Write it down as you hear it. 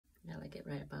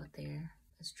right about there.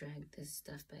 Let's drag this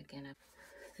stuff back in.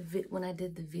 When I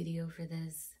did the video for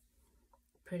this,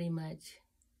 pretty much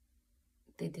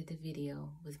they did the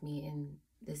video with me in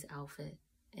this outfit,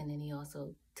 and then he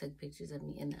also took pictures of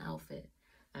me in the outfit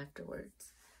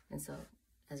afterwards. And so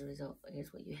as a result,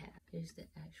 here's what you have. Here's the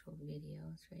actual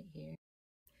videos right here.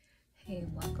 Hey,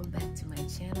 welcome back to my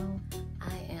channel.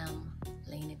 I am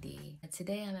Lena D.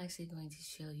 Today I'm actually going to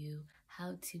show you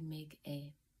how to make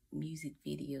a music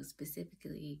video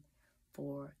specifically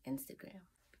for Instagram,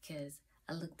 because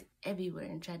I looked everywhere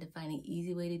and tried to find an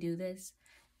easy way to do this,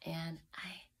 and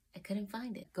I couldn't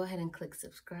find it. Go ahead and click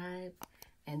subscribe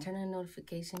and turn on the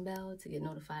notification bell to get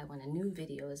notified when a new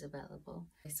video is available.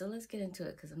 Okay, so let's get into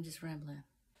it because I'm just rambling.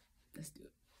 Let's do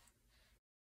it.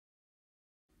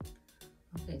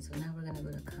 Okay, so now we're gonna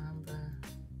go to canva.com.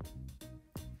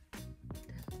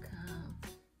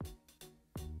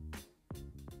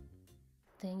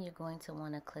 Then you're going to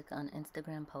want to click on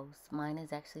Instagram posts. Mine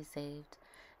is actually saved,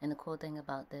 and the cool thing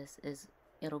about this is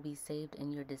it'll be saved in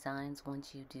your designs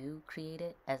once you do create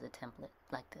it as a template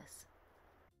like this.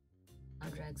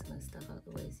 I'll drag some of the stuff out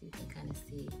the way so you can kind of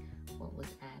see what was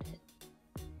added.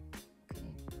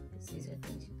 Okay, because these are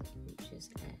things you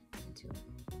just add into it.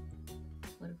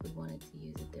 What if we wanted to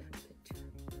use a different picture?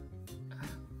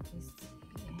 Let me see.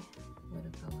 What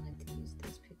if I wanted to use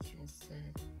this picture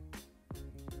instead?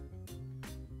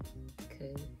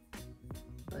 Could,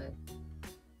 but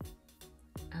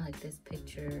I like this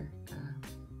picture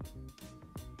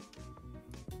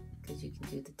because you can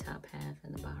do the top half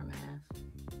and the bottom half,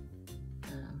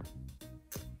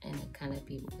 and it kind of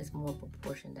it's more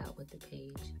proportioned out with the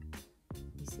page.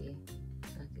 You see,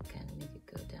 so I could kind of make it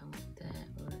go down like that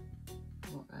or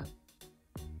more up.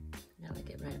 I like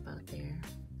it right about there.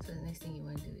 So the next thing you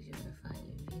want to do is you want to find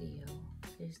your video.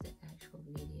 Here's the actual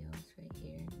videos right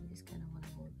here. You just kind of want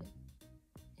to move it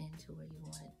into where you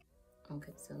want it.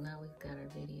 Okay, so now we've got our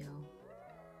video.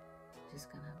 Just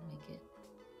gonna make it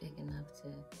big enough to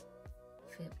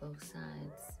fit both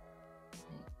sides.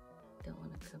 Right? Don't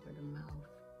want to cover the mouth.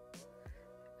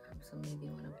 So maybe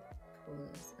you want to pull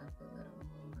this up a little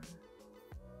more.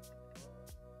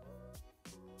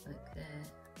 Like that.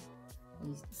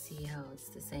 You see how it's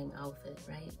the same outfit,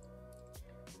 right?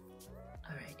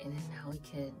 Alright, and then now we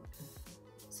could,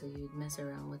 so you'd mess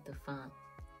around with the font.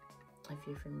 If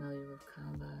you're familiar with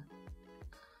CANVA,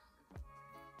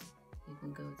 you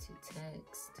can go to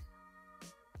text,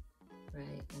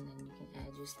 right? And then you can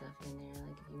add your stuff in there.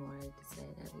 Like if you wanted to say,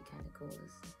 that'd be kind of cool, is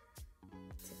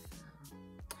to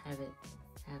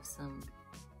have some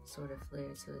sort of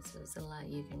flair to it. So it's a lot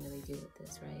you can really do with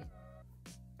this, right?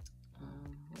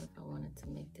 What if I wanted to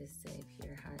make this say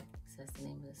Pure Heart, because that's the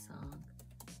name of the song,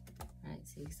 right?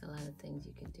 See, it's a lot of things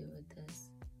you can do with this.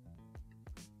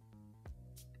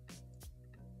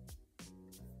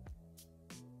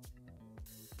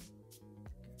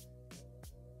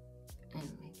 And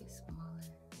make it smaller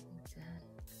like that.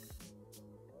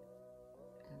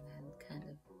 And then kind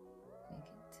of make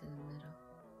it to the middle.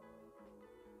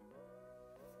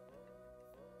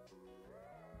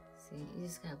 See, you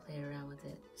just gotta play around with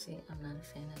it. See, I'm not a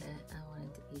fan of that. I want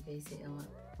it to be basic. I want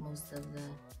most of the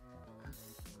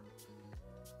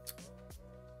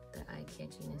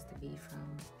eye-catchiness to be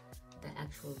from the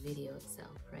actual video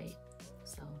itself, right?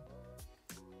 So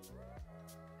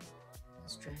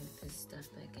let's drag this stuff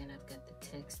back in. I've got the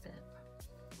text that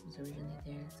was originally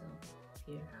there, so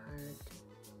Pure Heart,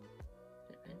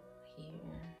 put it right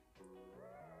here.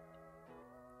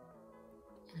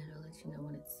 And it'll let you know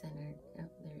when it's centered. Oh,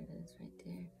 there it is right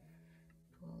there.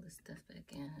 Pull all this stuff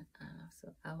back in. So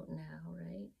out now,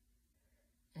 right?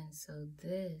 And so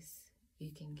this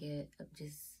you can get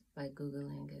just by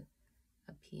Googling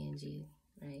a PNG,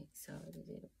 right? So to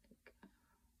do like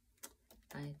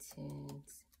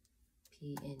iTunes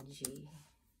PNG.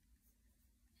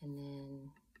 And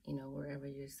then, you know, wherever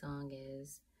your song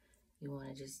is, you want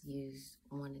to just use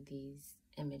one of these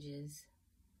images.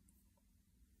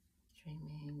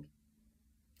 Streaming,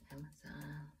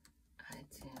 Amazon,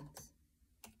 iTunes,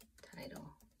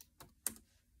 title.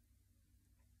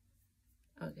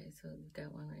 Okay, so we've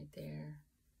got one right there.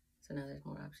 So now there's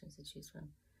more options to choose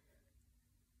from.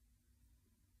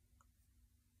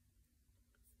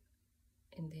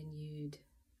 And then you'd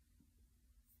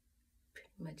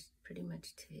pretty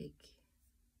much take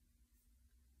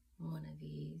one of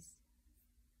these.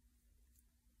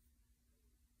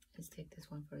 Let's take this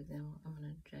one for example. I'm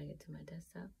gonna drag it to my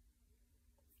desktop.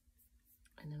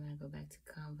 And I'm gonna go back to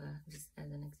CANVA just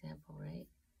as an example, right?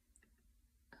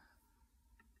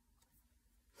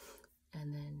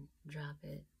 And then drop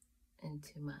it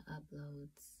into my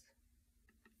uploads.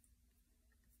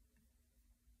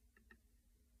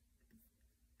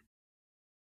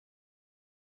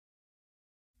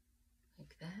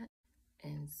 that.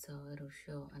 And so it'll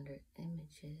show under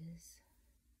images.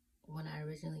 When I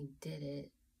originally did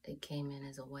it, it came in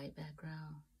as a white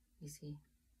background, you see?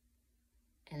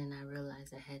 And then I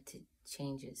realized I had to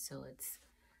change it so it's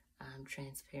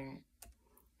transparent.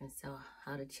 And so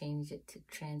how to change it to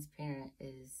transparent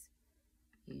is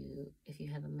if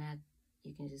you have a Mac,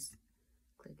 you can just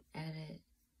click edit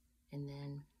and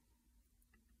then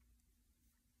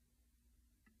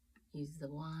use the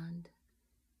wand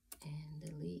and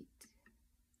delete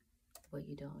what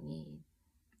you don't need.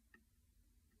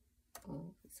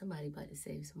 Well, somebody about to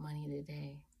save some money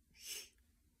today.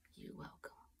 You're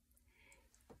welcome.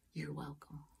 You're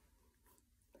welcome.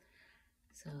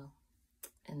 So,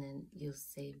 and then you'll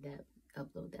save that,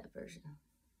 upload that version,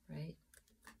 right?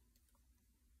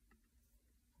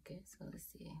 Okay, so let's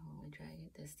see when we drag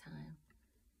it this time.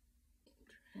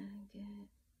 Drag it.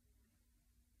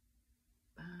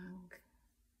 Bang.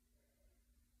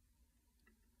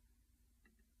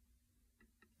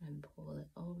 And pull it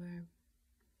over.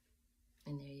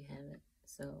 And there you have it.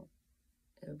 So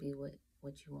it'll be what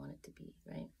you want it to be,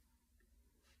 right?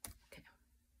 Okay.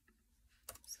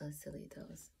 So let's delete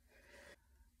those.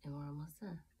 And we're almost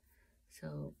done.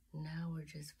 So now we're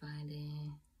just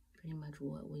finding pretty much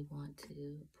what we want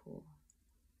to pull.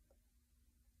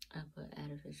 I put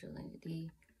artificial Lena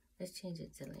D. Let's change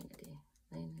it to Lena D.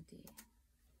 Lena D.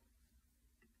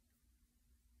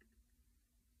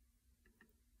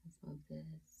 Let's move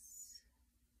this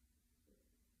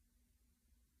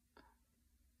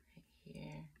right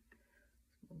here.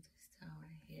 Let's move this down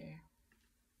right here.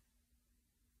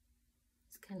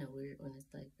 It's kind of weird when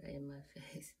it's like right in my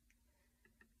face.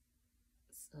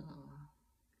 So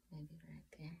maybe right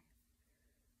there.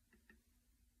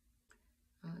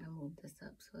 I'm gonna move this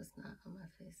up so it's not on my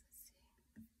face. Let's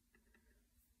see.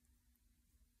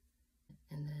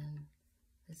 And then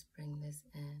let's bring this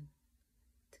in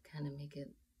to kind of make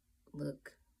it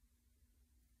look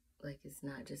like it's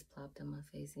not just plopped on my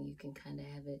face, and you can kind of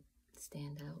have it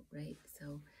stand out, right?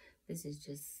 So this is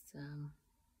just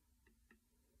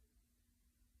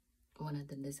one of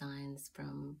the designs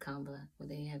from CANVA, where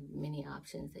they have many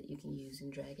options that you can use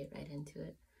and drag it right into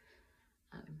it.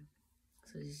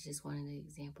 So this is just one of the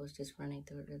examples, just running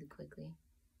through it really quickly.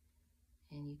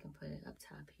 And you can put it up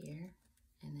top here,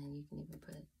 and then you can even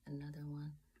put another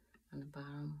one on the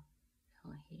bottom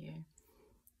down here.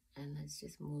 And let's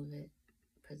just move it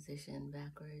position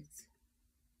backwards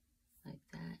like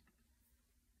that.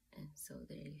 And so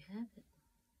there you have it.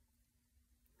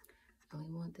 And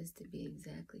we want this to be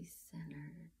exactly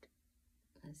centered.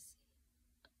 Let's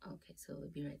see. Okay, so it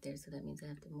would be right there. So that means I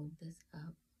have to move this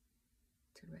up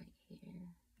to right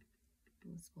here.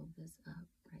 Let's move this up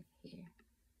right here.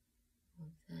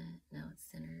 Move that. Now it's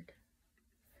centered.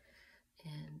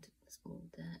 And let's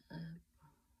move that up.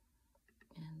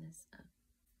 And this up.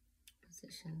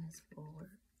 Position this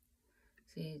forward.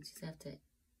 So you just have to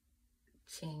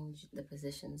change the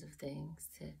positions of things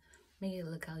to make it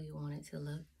look how you want it to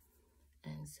look.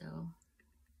 And so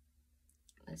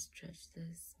let's stretch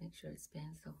this, make sure it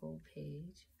spans the whole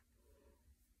page.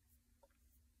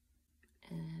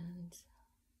 And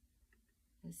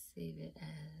let's save it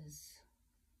as,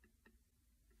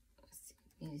 let's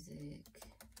see, music,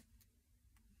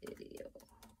 video,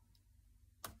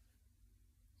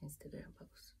 Instagram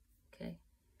post, okay?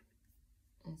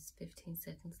 And it's 15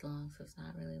 seconds long, so it's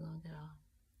not really long at all.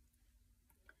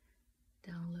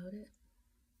 Download it.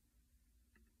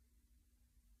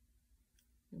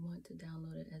 You want to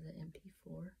download it as an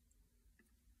MP4.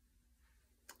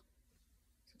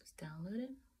 So just download it,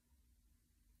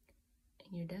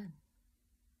 and you're done.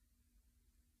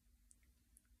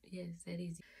 Yeah, it's that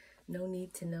easy. No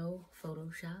need to know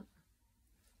Photoshop.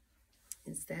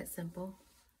 It's that simple.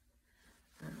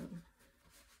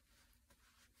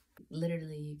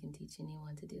 Literally, you can teach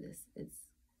anyone to do this. It's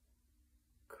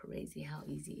crazy how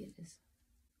easy it is.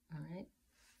 All right.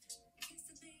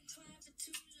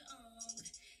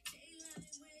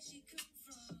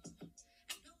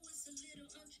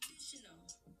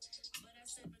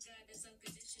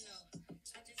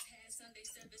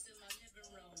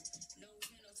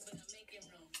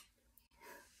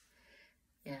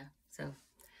 Yeah, so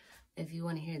if you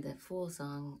want to hear the full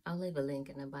song, I'll leave a link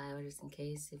in the bio just in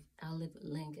case. I'll leave a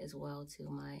link as well to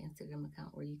my Instagram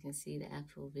account where you can see the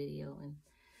actual video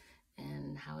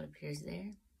and how it appears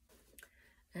there.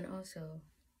 And also,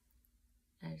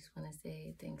 I just want to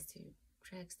say thanks to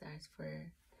Trackstars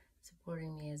for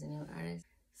supporting me as a new artist.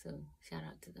 So shout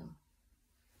out to them.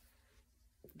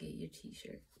 Get your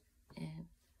t-shirt and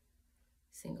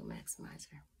single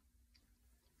maximizer.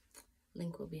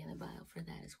 Link will be in the bio for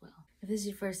that as well. If this is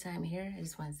your first time here, I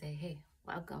just want to say, hey,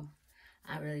 welcome.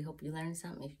 I really hope you learned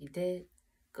something. If you did,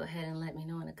 go ahead and let me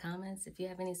know in the comments. If you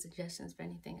have any suggestions for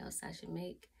anything else I should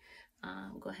make,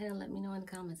 go ahead and let me know in the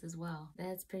comments as well.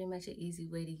 That's pretty much an easy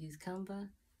way to use Canva.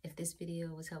 If this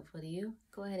video was helpful to you,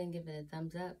 go ahead and give it a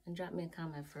thumbs up and drop me a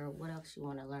comment for what else you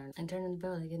want to learn. And turn on the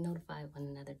bell to get notified when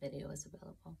another video is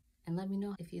available. And let me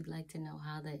know if you'd like to know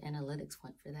how the analytics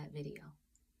went for that video,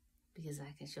 because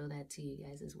I can show that to you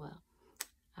guys as well.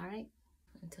 All right,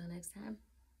 until next time.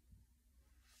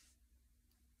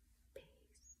 Peace.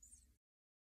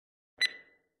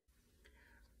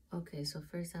 Okay, so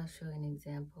first I'll show an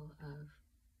example of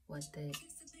what the...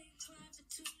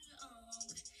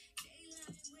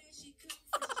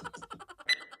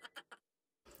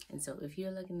 And so if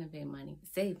you're looking to pay money,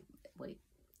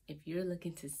 if you're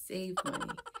looking to save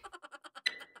money,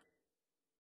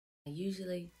 I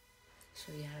usually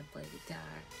show you how to play guitar.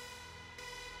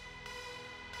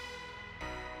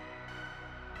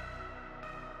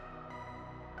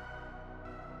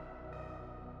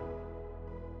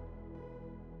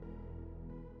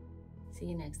 See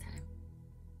you next time.